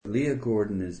Leah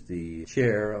Gordon is the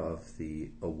chair of the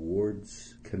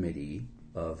awards committee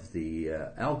of the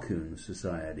Alcuin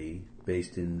Society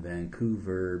based in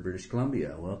Vancouver, British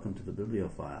Columbia. Welcome to the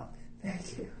Bibliophile.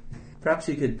 Thank you. Perhaps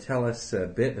you could tell us a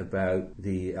bit about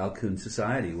the Alcuin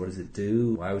Society. What does it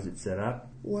do? Why was it set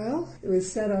up? Well, it was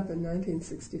set up in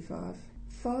 1965,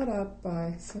 thought up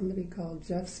by somebody called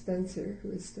Jeff Spencer,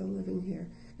 who is still living here.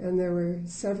 And there were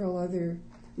several other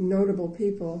notable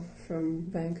people from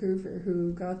Vancouver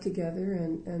who got together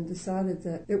and decided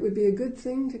that it would be a good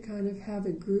thing to kind of have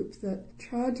a group that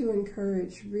tried to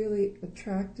encourage really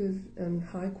attractive and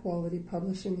high-quality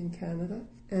publishing in Canada.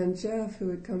 And Jeff, who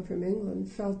had come from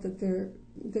England, felt that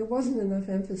there wasn't enough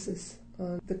emphasis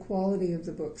on the quality of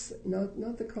the books,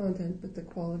 not the content, but the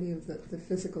quality of the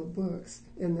physical books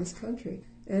in this country.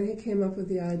 And he came up with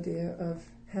the idea of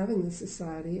having the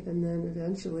society and then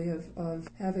eventually of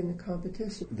having a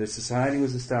competition. The society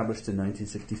was established in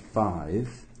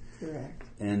 1965. Correct.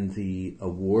 And the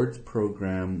awards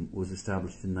program was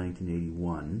established in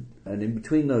 1981. And in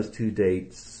between those two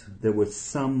dates, there was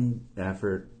some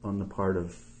effort on the part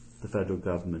of the federal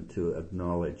government to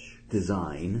acknowledge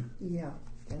design. Yeah,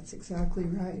 that's exactly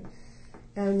right.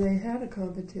 And they had a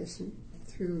competition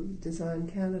through Design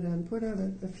Canada and put out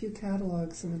a few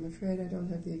catalogs, and I'm afraid I don't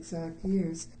have the exact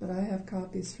years, but I have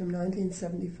copies from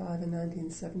 1975 and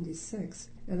 1976.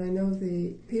 And I know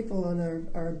the people on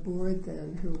our board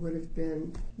then, who would have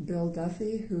been Bill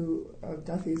Duthie, of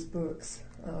Duthie's Books,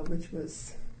 which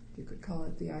was, you could call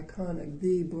it the iconic,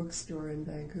 the bookstore in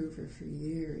Vancouver for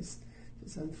years,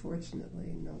 is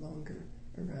unfortunately no longer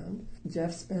around.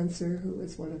 Jeff Spencer, who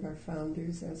was one of our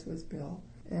founders, as was Bill,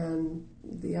 and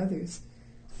the others,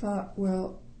 thought,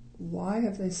 well, why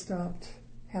have they stopped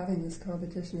having this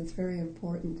competition? It's very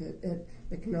important. It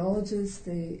acknowledges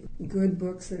the good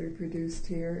books that are produced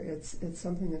here. It's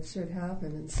something that should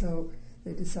happen. And so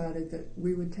they decided that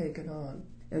we would take it on.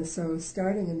 And so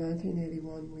starting in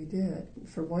 1981, we did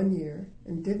for 1 year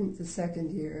and didn't the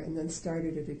second year and then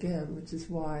started it again, which is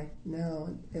why now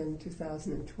in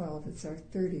 2012 it's our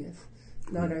 30th.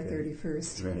 Not our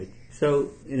 31st. Right. So,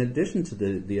 in addition to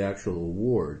the actual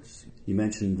awards, you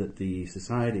mentioned that the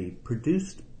Society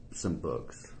produced some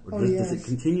books. Does it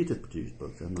continue to produce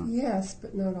books? Yes,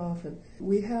 but not often.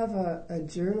 We have a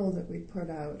journal that we put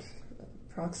out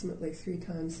approximately 3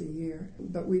 times a year.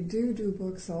 But we do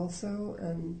books also,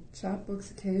 and chapbooks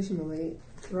occasionally.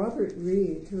 Robert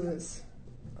Reed, who is,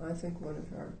 I think, one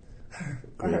of our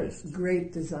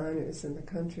great designers in the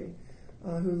country,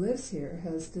 who lives here,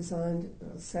 has designed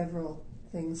several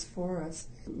things for us.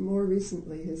 More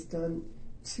recently has done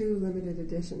 2 limited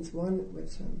editions. One,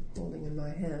 which I'm holding in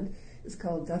my hand, is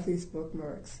called Duthie's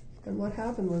Bookmarks. And what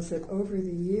happened was that over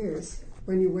the years,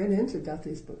 when you went into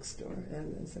Duthie's bookstore,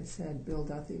 and as I said, Bill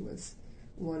Duthie was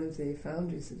one of the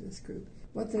founders of this group,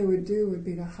 what they would do would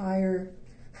be to hire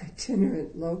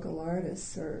itinerant local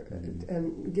artists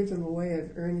and give them a way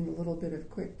of earning a little bit of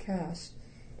quick cash.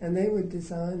 And they would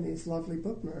design these lovely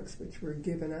bookmarks, which were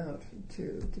given out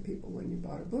to people when you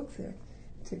bought a book there.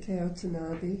 Takeo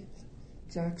Tanabe,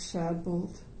 Jack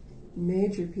Shadbolt,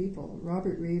 major people,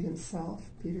 Robert Reed himself,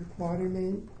 Peter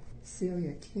Quatermain,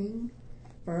 Celia King,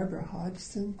 Barbara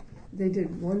Hodgson. They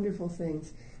did wonderful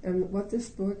things. And what this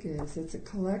book is, it's a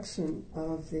collection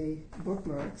of the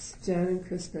bookmarks. Jan and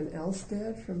Crispin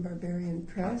Elstead from Barbarian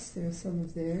Press, there's some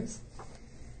of theirs.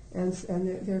 And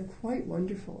they're quite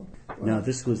wonderful. Now,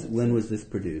 when was this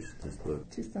produced, this book?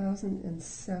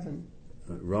 2007.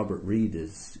 Robert Reed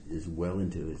is well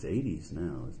into his 80s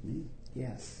now, isn't he?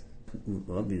 Yes.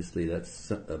 Obviously,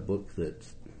 that's a book that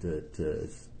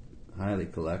is highly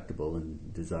collectible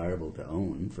and desirable to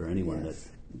own for anyone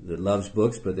that loves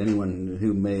books, but anyone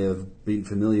who may have been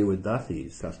familiar with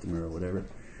Duthie's customer or whatever.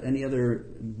 Any other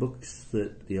books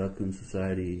that the Alcuin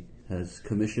Society has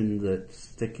commissioned that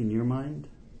stick in your mind?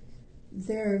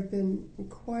 There have been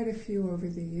quite a few over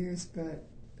the years, but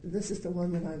this is the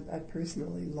one that I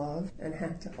personally love and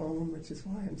had to own, which is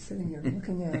why I'm sitting here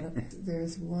looking at it.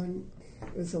 There's one,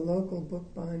 it was a local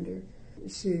bookbinder.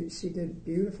 She did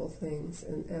beautiful things,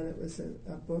 and it was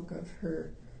a book of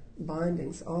her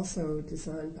bindings, also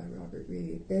designed by Robert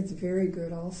Reed. It's very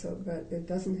good also, but it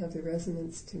doesn't have the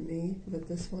resonance to me that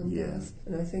this one does.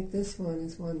 And I think this one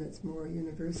is one that's more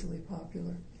universally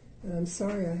popular. And I'm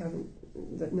sorry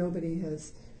that nobody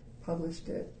has published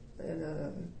it in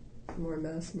a more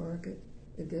mass market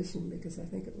edition, because I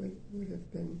think it would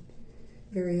have been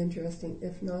very interesting,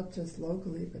 if not just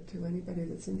locally, but to anybody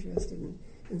that's interested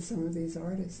in some of these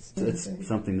artists. It's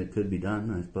something that could be done,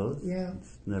 I suppose. Yeah.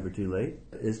 It's never too late.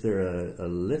 Is there a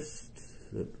list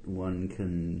that one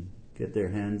can get their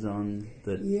hands on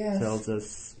that tells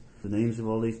us the names of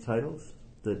all these titles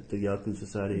that the Alcuin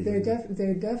Society...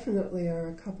 There definitely are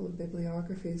a couple of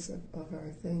bibliographies of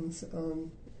our things.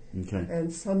 Okay.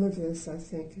 And some of this, I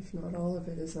think, if not all of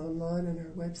it, is online on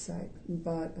our website.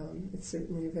 But it's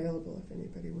certainly available if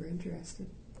anybody were interested.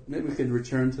 Maybe we could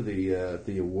return to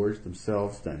the awards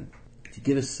themselves then. To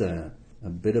give us a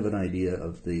bit of an idea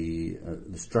of the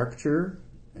structure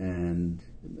and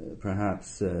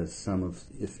perhaps some of,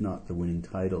 if not the winning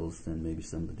titles, then maybe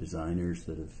some of the designers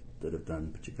that have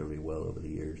done particularly well over the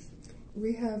years.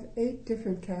 We have 8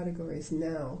 different categories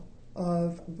now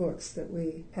of books that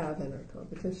we have in our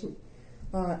competition.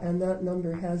 And that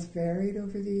number has varied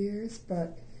over the years,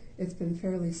 but it's been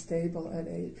fairly stable at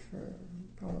 8 for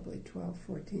probably 12,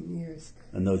 14 years.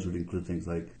 And those would include things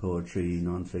like poetry,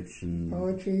 non-fiction...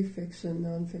 Poetry, fiction,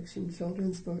 non-fiction,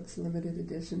 children's books, limited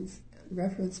editions,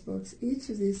 reference books. Each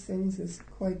of these things is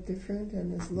quite different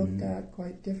and is looked at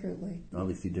quite differently.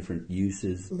 Obviously different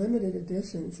uses. Limited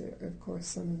editions are, of course,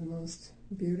 some of the most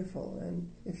beautiful. And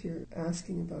if you're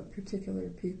asking about particular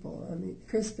people, I mean,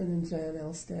 Crispin and Jan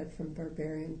Elstead from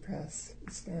Barbarian Press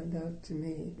stand out to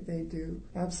me. They do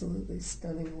absolutely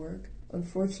stunning work.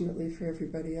 Unfortunately for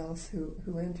everybody else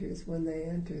who enters, when they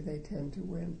enter, they tend to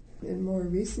win. In more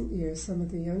recent years, some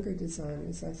of the younger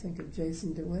designers, I think of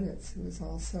Jason DeWinnitz, who is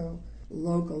also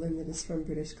local in that he's from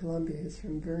British Columbia, he's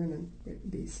from Vernon,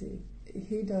 BC.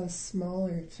 He does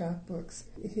smaller chapbooks.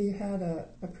 He had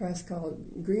a press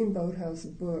called Green Boathouse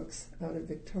Books out of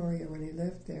Victoria when he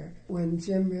lived there. When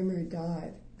Jim Rimmer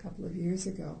died a couple of years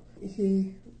ago,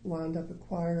 he wound up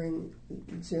acquiring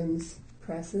Jim's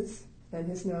presses, and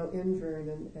he's now in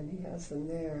Vernon, and he has them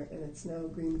there, and it's now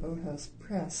Green Boathouse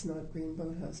Press, not Green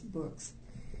Boathouse Books.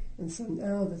 And so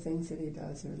now the things that he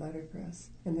does are letterpress,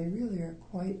 and they really are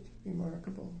quite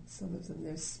remarkable, some of them.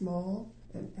 They're small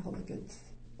and elegant,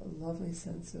 a lovely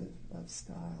sense of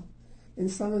style. In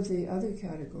some of the other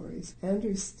categories,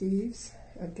 Andrew Steeves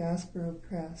at Gasborough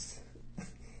Press.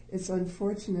 It's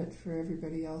unfortunate for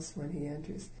everybody else when he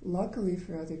enters. Luckily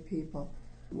for other people,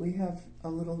 we have a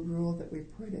little rule that we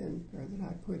put in, or that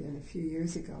I put in a few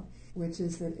years ago, which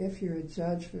is that if you're a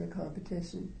judge for a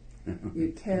competition,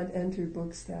 you can't enter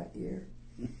books that year.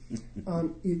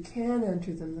 You can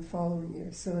enter them the following year.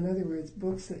 So in other words,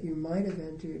 books that you might have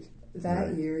entered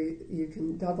that year, you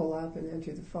can double up and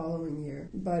enter the following year.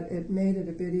 But it made it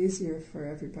a bit easier for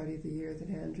everybody the year that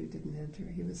Andrew didn't enter.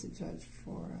 He was a judge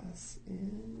for us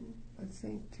in, I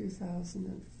think,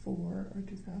 2004 or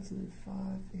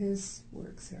 2005. His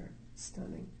works are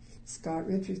stunning. Scott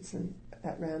Richardson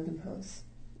at Random House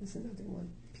is another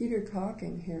one. Peter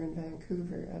Cocking here in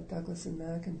Vancouver at Douglas and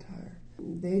McIntyre.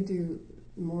 They do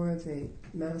more of the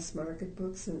mass market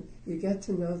books, and you get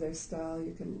to know their style.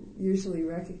 You can usually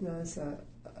recognize a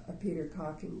Peter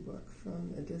Cocking book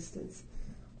from a distance.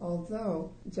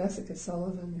 Although Jessica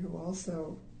Sullivan, who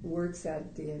also works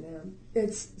at D&M,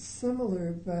 it's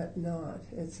similar but not.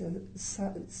 It's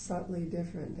subtly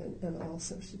different, and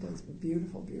also she does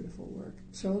beautiful, beautiful work.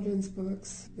 Children's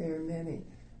books, there are many.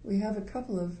 We have a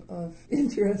couple of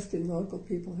interesting local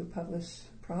people who publish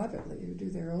privately, who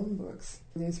do their own books.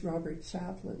 There's Robert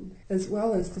Chaplin. As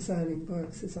well as designing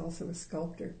books, is also a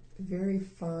sculptor. Very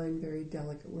fine, very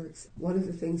delicate works. One of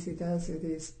the things he does are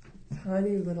these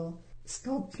tiny little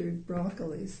sculptured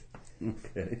broccolis.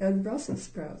 Okay. And Brussels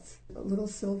sprouts. Little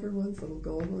silver ones, little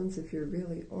gold ones if you're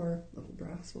really, or little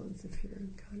brass ones if you're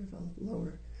in kind of a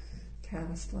lower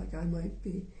caste like I might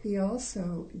be. He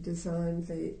also designed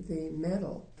the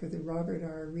medal for the Robert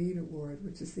R. Reed Award,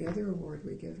 which is the other award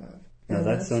we give out. Now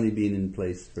that's only been in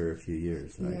place for a few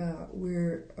years, right? Yeah,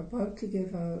 we're about to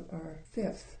give out our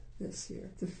 5th this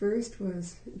year. The first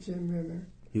was Jim Rimmer.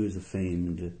 He was a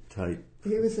famed type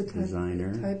designer. He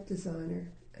was a type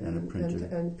designer. And a printer.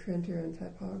 And printer and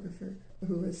typographer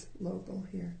who was local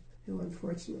here, who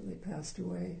unfortunately passed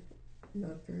away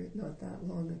not that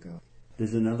long ago.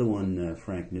 There's another one,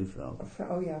 Frank Neufeld.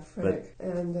 Oh yeah, Frank.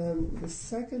 And the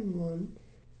second one,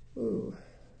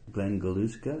 Glenn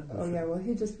Galuska. Oh yeah, well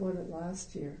he just won it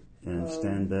last year. And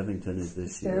Stan Bevington is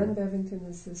this year. Stan Bevington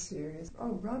is this year.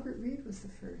 Robert Reed was the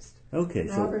first. Okay,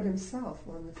 Robert himself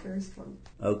won the first one.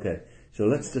 Okay, so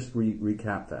let's just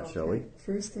recap that, shall we?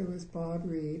 First there was Bob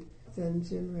Reed, then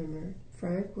Jim Rimmer.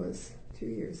 Frank was 2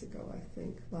 years ago, I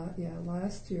think.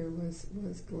 Last year was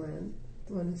Glenn.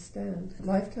 Won a Stan.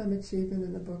 Lifetime Achievement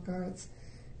in the Book Arts.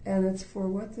 And it's for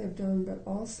what they've done, but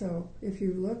also, if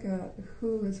you look at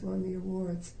who has won the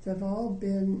awards, they've all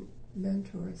been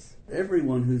mentors.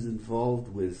 Everyone who's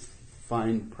involved with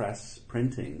fine press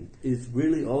printing, is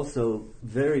really also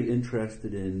very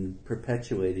interested in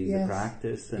perpetuating the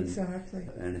practice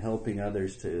and helping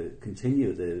others to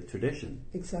continue the tradition.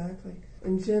 Exactly.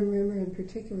 And Jim Rimmer in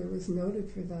particular was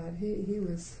noted for that. He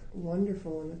was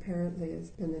wonderful and apparently has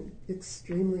been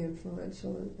extremely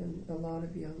influential in a lot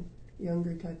of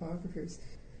younger typographers.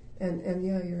 And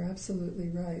yeah, you're absolutely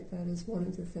right. That is one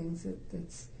of the things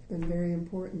that's been very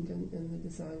important in the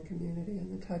design community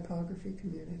and the typography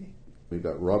community. We've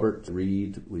got Robert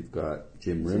Reed, we've got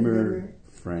Jim Rimmer,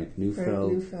 Frank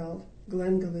Neufeld,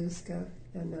 Glenn Galuska,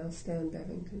 and now Stan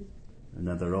Bevington. And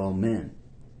now they're all men.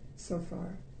 So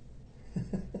far.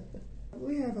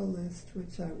 We have a list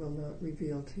which I will not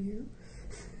reveal to you.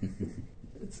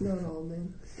 It's not all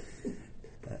men.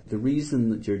 The reason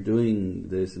that you're doing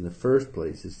this in the first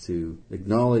place is to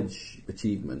acknowledge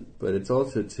achievement, but it's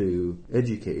also to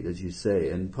educate, as you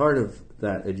say. And part of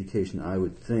that education, I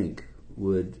would think,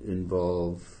 would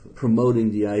involve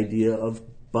promoting the idea of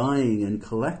buying and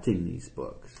collecting these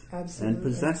books. Absolutely. And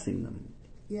possessing them.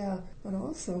 Yeah, but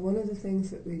also one of the things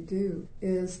that we do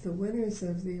is the winners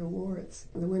of the awards,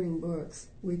 the winning books,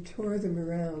 we tour them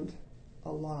around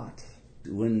a lot.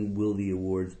 When will the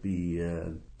awards be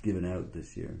given out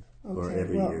this year? Okay. Or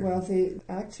every year? Well, the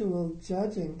actual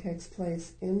judging takes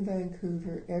place in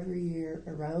Vancouver every year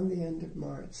around the end of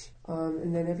March.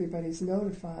 And then everybody's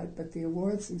notified, but the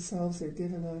awards themselves are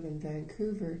given out in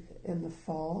Vancouver in the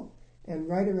fall and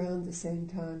right around the same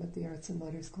time at the Arts and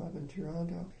Letters Club in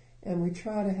Toronto. And we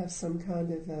try to have some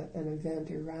kind of an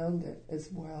event around it as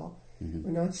well. Mm-hmm.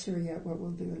 We're not sure yet what we'll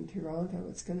do in Toronto.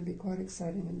 It's going to be quite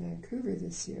exciting in Vancouver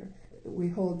this year. We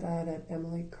hold that at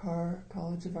Emily Carr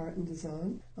College of Art and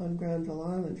Design on Granville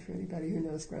Island. For anybody who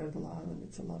knows Granville Island,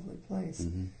 it's a lovely place.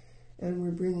 Mm-hmm. And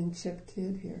we're bringing Chip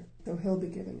Kidd here, so he'll be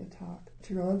giving a talk.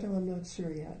 Toronto, I'm not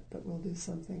sure yet, but we'll do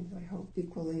something, I hope,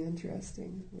 equally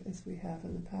interesting as we have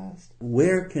in the past.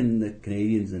 Where can the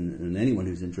Canadians and anyone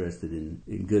who's interested in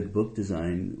good book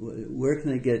design, where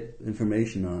can they get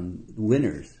information on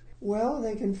winners? Well,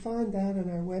 they can find that on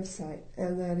our website,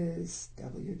 and that is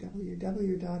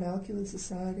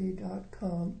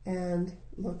www.alcuinsociety.com, and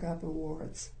look up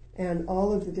awards. And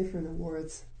all of the different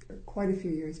awards, quite a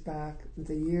few years back,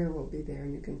 the year will be there,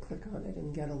 and you can click on it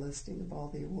and get a listing of all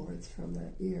the awards from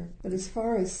that year. But as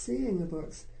far as seeing the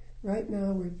books, right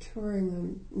now we're touring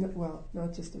them, well,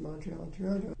 not just in Montreal and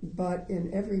Toronto, but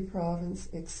in every province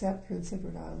except Prince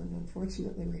Edward Island.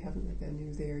 Unfortunately, we haven't a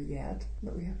venue there yet,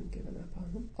 but we haven't given up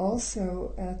on them.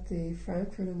 Also at the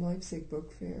Frankfurt and Leipzig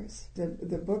book fairs,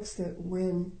 the books that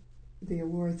win the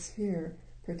awards here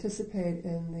participate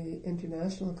in the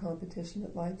international competition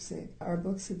at Leipzig. Our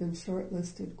books have been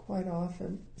shortlisted quite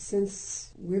often.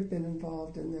 Since we've been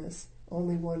involved in this,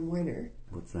 only one winner.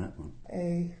 What's that one?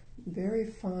 A very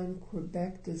fine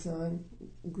Quebec design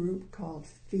group called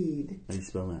FEED. How do you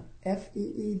spell that?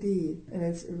 F-E-E-D. And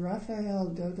it's Raphael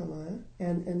Dodelin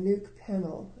and Anouk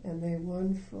Pennell. And they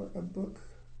won for a book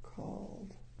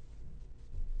called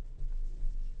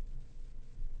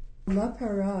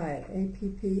L'Appareil,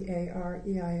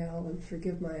 A-P-P-A-R-E-I-L, and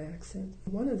forgive my accent.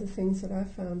 One of the things that I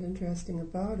found interesting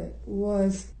about it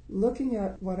was looking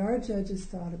at what our judges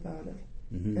thought about it.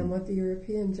 Mm-hmm. And what the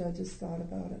European judges thought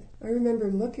about it. I remember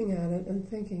looking at it and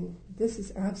thinking, this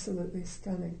is absolutely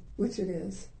stunning, which it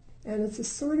is. And it's a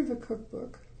sort of a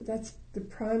cookbook. That's the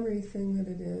primary thing that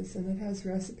it is, and it has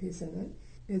recipes in it.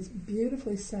 It's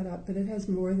beautifully set up, but it has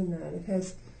more than that. It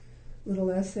has little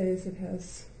essays, it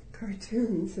has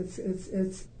cartoons,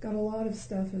 it's got a lot of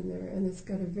stuff in there, and it's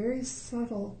got a very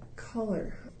subtle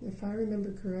color. If I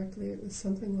remember correctly, it was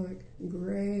something like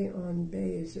gray on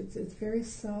beige. It's very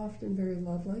soft and very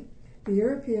lovely. The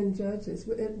European judges,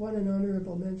 it won an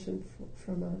honorable mention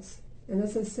from us. And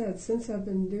as I said, since I've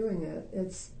been doing it,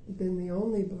 it's been the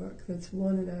only book that's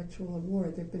won an actual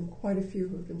award. There have been quite a few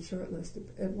who have been shortlisted.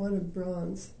 It won a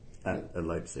bronze. At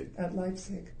Leipzig. At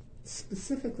Leipzig,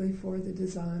 specifically for the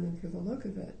design and for the look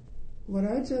of it. What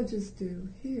our judges do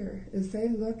here is they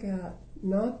look at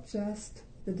not just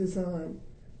the design,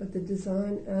 but the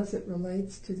design as it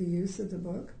relates to the use of the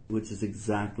book. Which is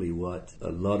exactly what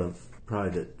a lot of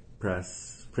private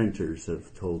press printers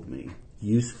have told me.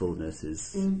 Usefulness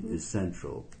is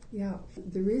central. Yeah.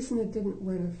 The reason it didn't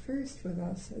win a first with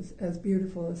us, as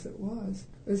beautiful as it was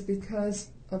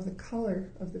because of the color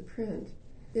of the print.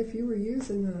 If you were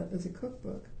using that as a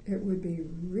cookbook, it would be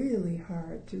really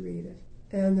hard to read it.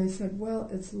 And they said, well,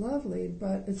 it's lovely,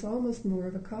 but it's almost more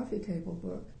of a coffee table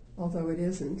book, although it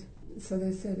isn't. So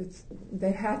they said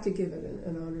they had to give it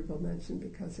an honorable mention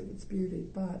because of its beauty,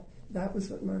 but that was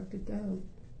what marked it down.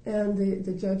 And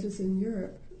the judges in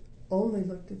Europe only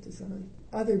looked at design.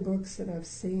 Other books that I've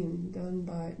seen done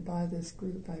by this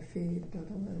group I feed,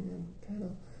 and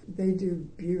Panel, they do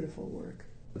beautiful work.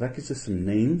 That gives us some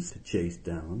names to chase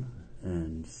down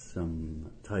and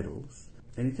some titles.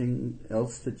 Anything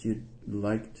else that you'd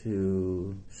like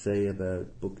to say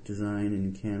about book design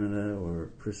in Canada,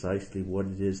 or precisely what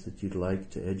it is that you'd like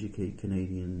to educate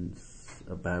Canadians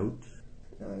about?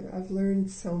 I've learned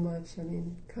so much,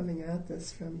 coming at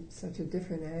this from such a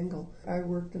different angle. I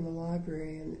worked in the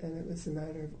library, and it was a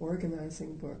matter of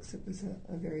organizing books. It was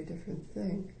a very different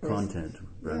thing. Content,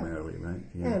 primarily, right?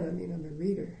 Yeah. And I'm a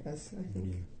reader, as I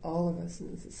think all of us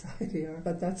in the society are.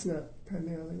 But that's not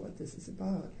primarily what this is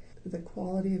about. The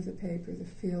quality of the paper, the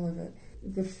feel of it,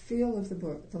 the feel of the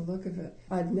book, the look of it.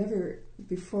 I'd never,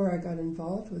 before I got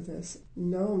involved with this,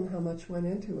 known how much went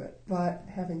into it. But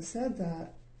having said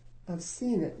that, I've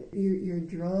seen it. You're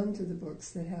drawn to the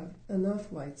books that have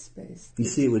enough white space. You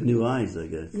see it with new eyes, I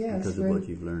guess, yes, because of what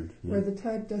you've learned. Yeah. Where the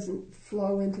type doesn't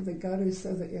flow into the gutters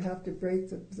so that you have to break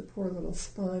the poor little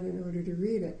spine in order to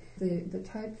read it. The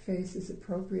typeface is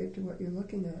appropriate to what you're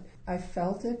looking at. I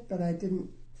felt it, but I didn't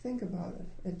think about it.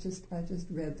 I just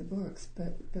read the books.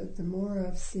 But the more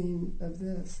I've seen of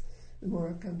this, the more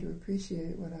I've come to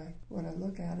appreciate what I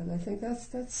look at. And I think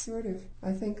that's sort of,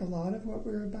 I think, a lot of what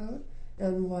we're about,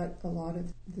 and what a lot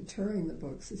of the touring the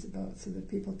books is about, so that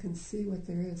people can see what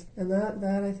there is. And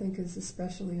that I think is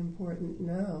especially important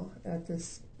now at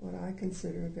this, what I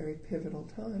consider a very pivotal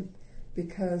time,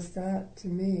 because that, to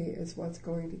me, is what's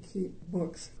going to keep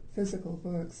books, physical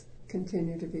books,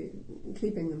 continue to be,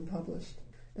 keeping them published.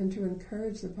 And to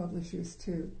encourage the publishers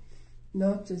to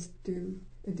not just do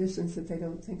editions that they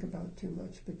don't think about too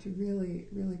much, but to really,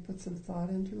 really put some thought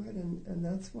into it, and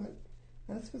that's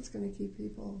what's going to keep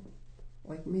people,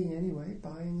 like me anyway,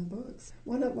 buying the books.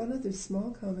 One other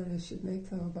small comment I should make,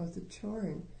 though, about the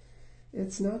touring.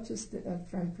 It's not just at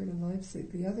Frankfurt and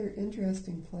Leipzig. The other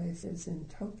interesting place is in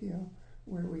Tokyo,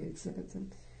 where we exhibit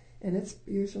them. And it's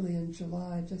usually in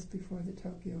July, just before the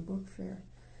Tokyo Book Fair,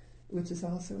 which is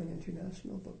also an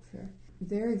international book fair.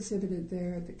 They're exhibited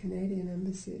there at the Canadian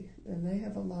Embassy, and they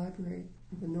have a library,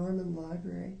 the Norman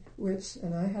Library, which,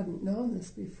 and I hadn't known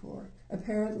this before,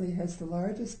 apparently has the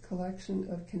largest collection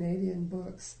of Canadian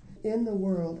books in the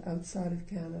world outside of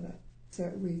Canada.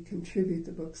 So we contribute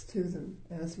the books to them,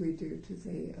 as we do to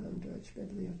the Deutsche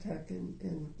Bibliothek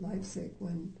in Leipzig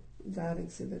when that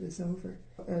exhibit is over.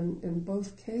 And in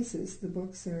both cases, the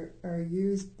books are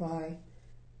used by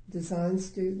design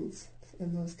students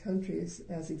in those countries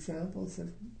as examples of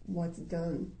what's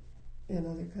done in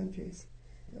other countries.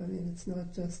 It's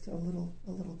not just a little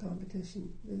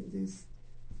competition. It's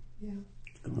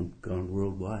gone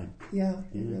worldwide. Yeah,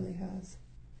 it really has.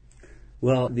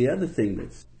 Well, the other thing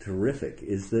that's terrific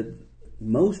is that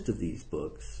most of these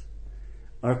books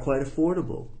are quite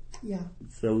affordable. Yeah.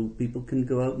 So people can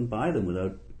go out and buy them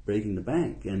without breaking the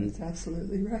bank, and that's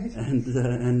absolutely right.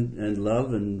 And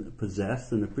love and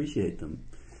possess and appreciate them.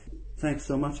 Thanks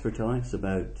so much for telling us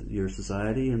about your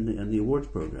society and the awards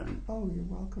program. Oh, you're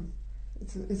welcome.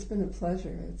 It's been a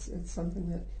pleasure. It's something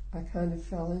that I kind of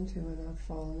fell into and I've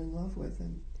fallen in love with,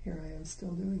 and here I am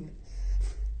still doing it.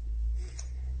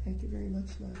 Thank you very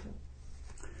much, Nigel.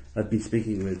 I've been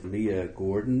speaking with Leah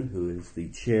Gordon, who is the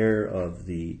chair of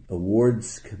the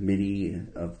awards committee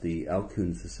of the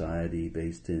Alcuin Society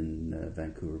based in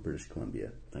Vancouver, British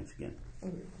Columbia. Thanks again. Oh,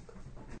 you're welcome.